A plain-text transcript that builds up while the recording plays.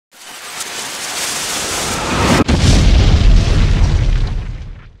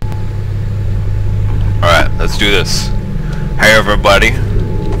do this. Hey everybody,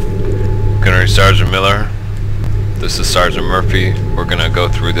 Gunnery Sergeant Miller. This is Sergeant Murphy. We're gonna go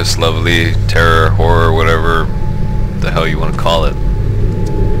through this lovely terror, horror, whatever the hell you want to call it.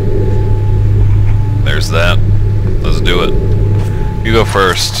 There's that. Let's do it. You go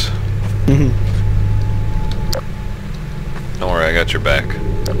first. Don't worry, I got your back.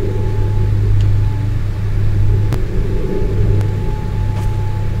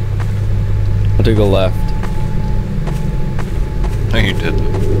 I took a left. No, you didn't.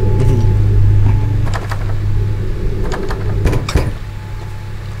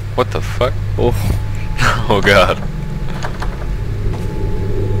 What the fuck? Oh. Oh god.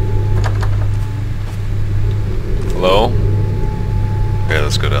 Hello? Okay,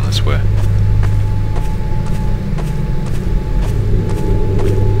 let's go down this way.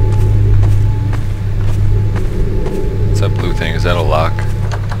 What's that blue thing? Is that a lock?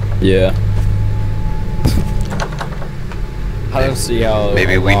 Yeah. I don't see how.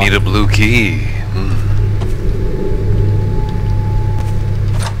 Maybe we need a blue key.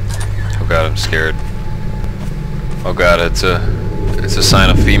 Oh god, I'm scared. Oh god, it's a sign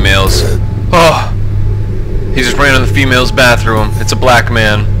of females. Oh! He just ran in the female's bathroom. It's a black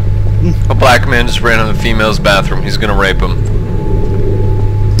man. A black man just ran in the female's bathroom. He's gonna rape him.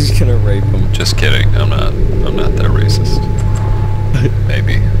 He's gonna rape him. Just kidding. I'm not that racist.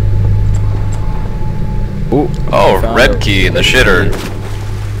 Maybe. Ooh, oh, red key in the shitter.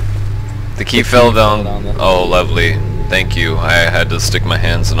 The key fell down. Oh, lovely. Thank you. I had to stick my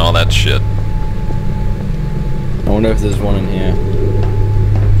hands in all that shit. I wonder if there's one in here.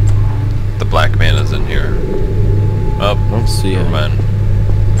 The black man is in here. Oh, I don't see him. Man.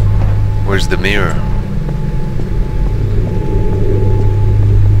 Where's the mirror?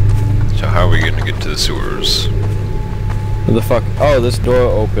 So how are we gonna get to the sewers? Where the fuck? Oh, this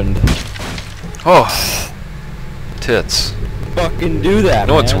door opened. Oh, tits. Fucking do that, You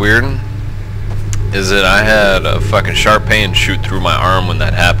know what's weird? Is that I had a fucking sharp pain shoot through my arm when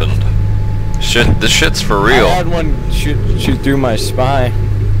that happened. Shit, this shit's for real. I had one shoot through my spine.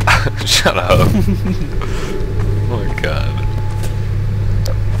 Shut up. Oh my god.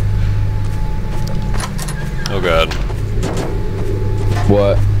 Oh god.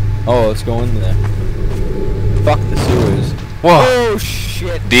 What? Oh, let's go in there. Fuck the sewers. Whoa! Oh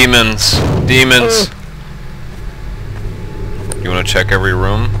shit! Demons! Demons! You wanna check every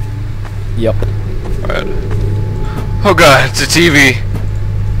room? Yep. Alright. Oh god, it's a TV!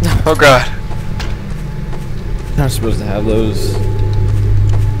 Oh god. Not supposed to have those.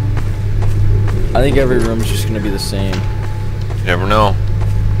 I think every room's just gonna be the same. You never know.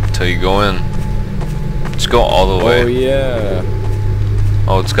 Until you go in. Just go all the way. Oh yeah.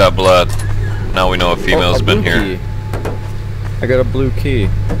 Oh, it's got blood. Now we know a female's been here. Key. I got a blue key.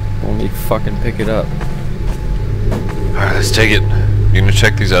 Let me fucking pick it up. Alright, let's take it. You gonna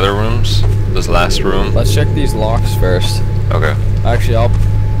check these other rooms? This last room? Let's check these locks first. Okay. Actually,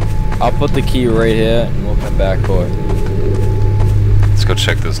 I'll put the key right here and we'll come back for it. Let's go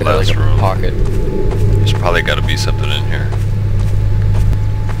check this last like room. Pocket. There's probably gotta be something in here.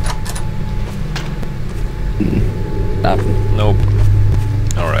 Nothing. Nope.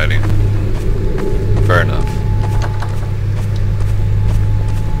 Alrighty. Fair enough.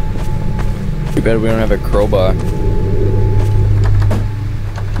 Too bad we don't have a crowbar.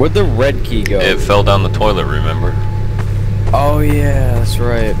 Where'd the red key go? It fell down the toilet, remember? Oh yeah, that's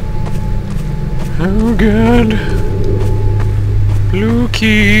right. Oh god. Blue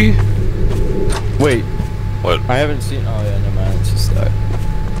key. Wait. What? I haven't seen. Oh yeah, never mind. It's just that.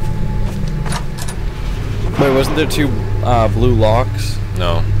 Wait, wasn't there two blue locks?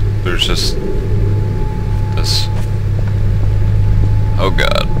 No. There's just this. Oh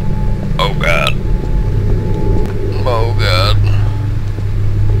god. Oh god. Oh god.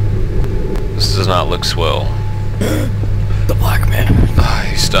 This does not look swell. The black man. Ah,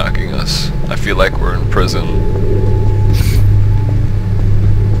 he's stalking us. I feel like we're in prison.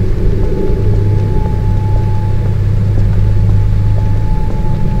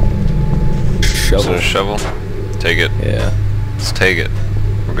 Is there a shovel? Take it. Yeah. Let's take it.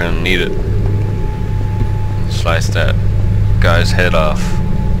 We're gonna need it. Slice that guy's head off.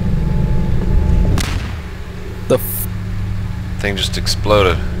 The Thing just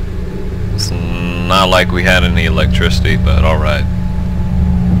exploded. It's not like we had any electricity, but alright.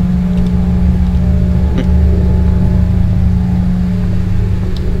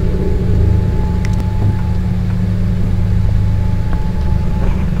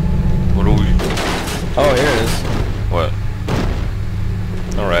 What do we... Oh, here it is. What?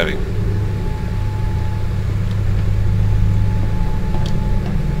 Alrighty.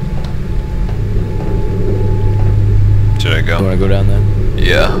 You wanna go down there?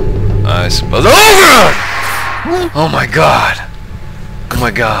 Yeah, I suppose. Oh god! Oh my god! Oh my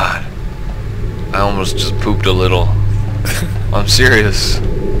god! I almost just pooped a little. I'm serious.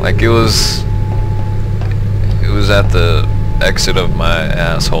 Like it was at the exit of my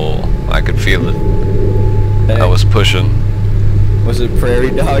asshole. I could feel it. Hey, I was pushing. was it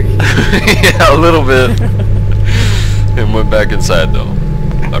prairie dog? Yeah, a little bit. And went back inside though.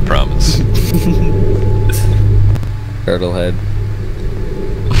 I promise. Turtle head.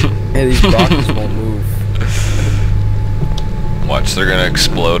 Hey, these boxes won't move. Watch, they're gonna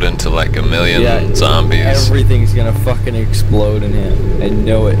explode into like a million Yeah, zombies. Everything's gonna fucking explode in here. I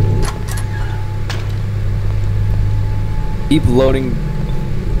know it. Keep loading.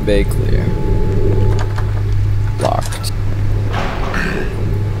 Bay clear. Locked.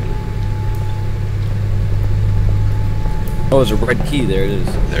 Oh, there's a red key. There it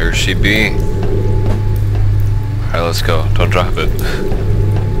is. There she be. Alright, let's go. Don't drop it.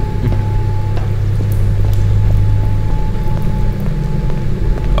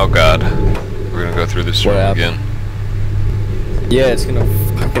 Oh god. We're gonna go through this What room happened? again. Yeah, it's gonna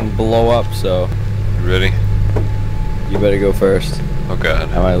fucking blow up, so You ready? you better go first. Oh god.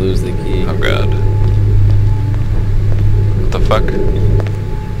 I might lose the key. Oh god. What the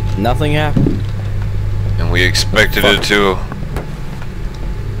fuck? Nothing happened. And we expected it to.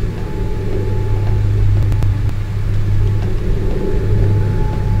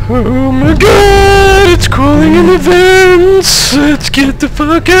 Oh my god, it's crawling in the vents! Let's get the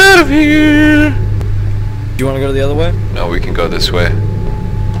fuck out of here! Do you want to go the other way? No, we can go this way.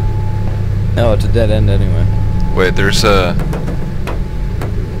 No, it's a dead end anyway. Wait, there's a...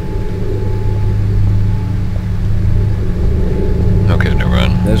 Okay, never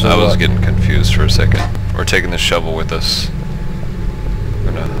mind. There's a I was what? getting confused for a second. We're taking the shovel with us.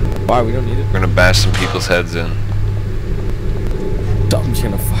 Why? We don't need it. We're gonna bash some people's heads in. Something's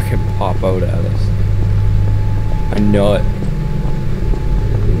gonna fucking pop out at us. I know it.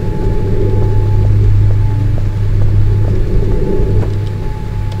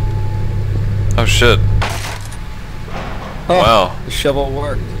 Oh shit. Oh, Wow. the shovel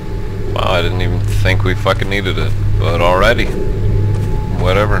worked. Wow, I didn't even think we fucking needed it. But alrighty.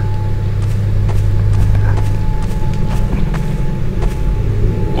 Whatever.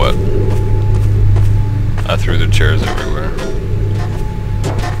 What? I threw the chairs everywhere.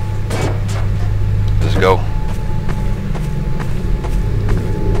 Let's go.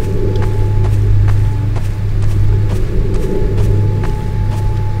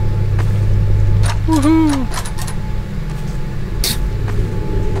 Woohoo!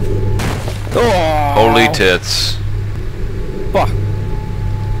 Oh! Holy tits. Fuck.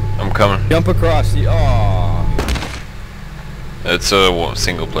 I'm coming. Jump across the. Oh. It's a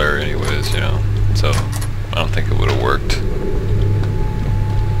single player anyways, you know. So, I don't think it would have worked.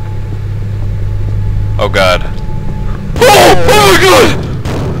 Oh god. Oh! Oh my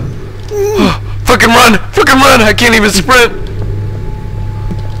god! Fucking run! Fucking run! I can't even sprint!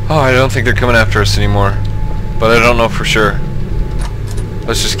 Oh, I don't think they're coming after us anymore. But I don't know for sure.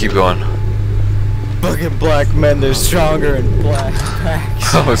 Let's just keep going. Fucking black men, they're stronger in black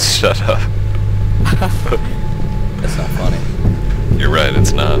packs. Oh, shut up. That's not funny. You're right,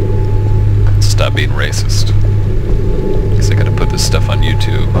 it's not. Stop being racist. Guess I gotta put this stuff on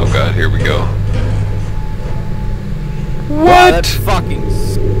YouTube. Oh god, here we go. Wow, that's fucking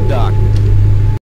stuck.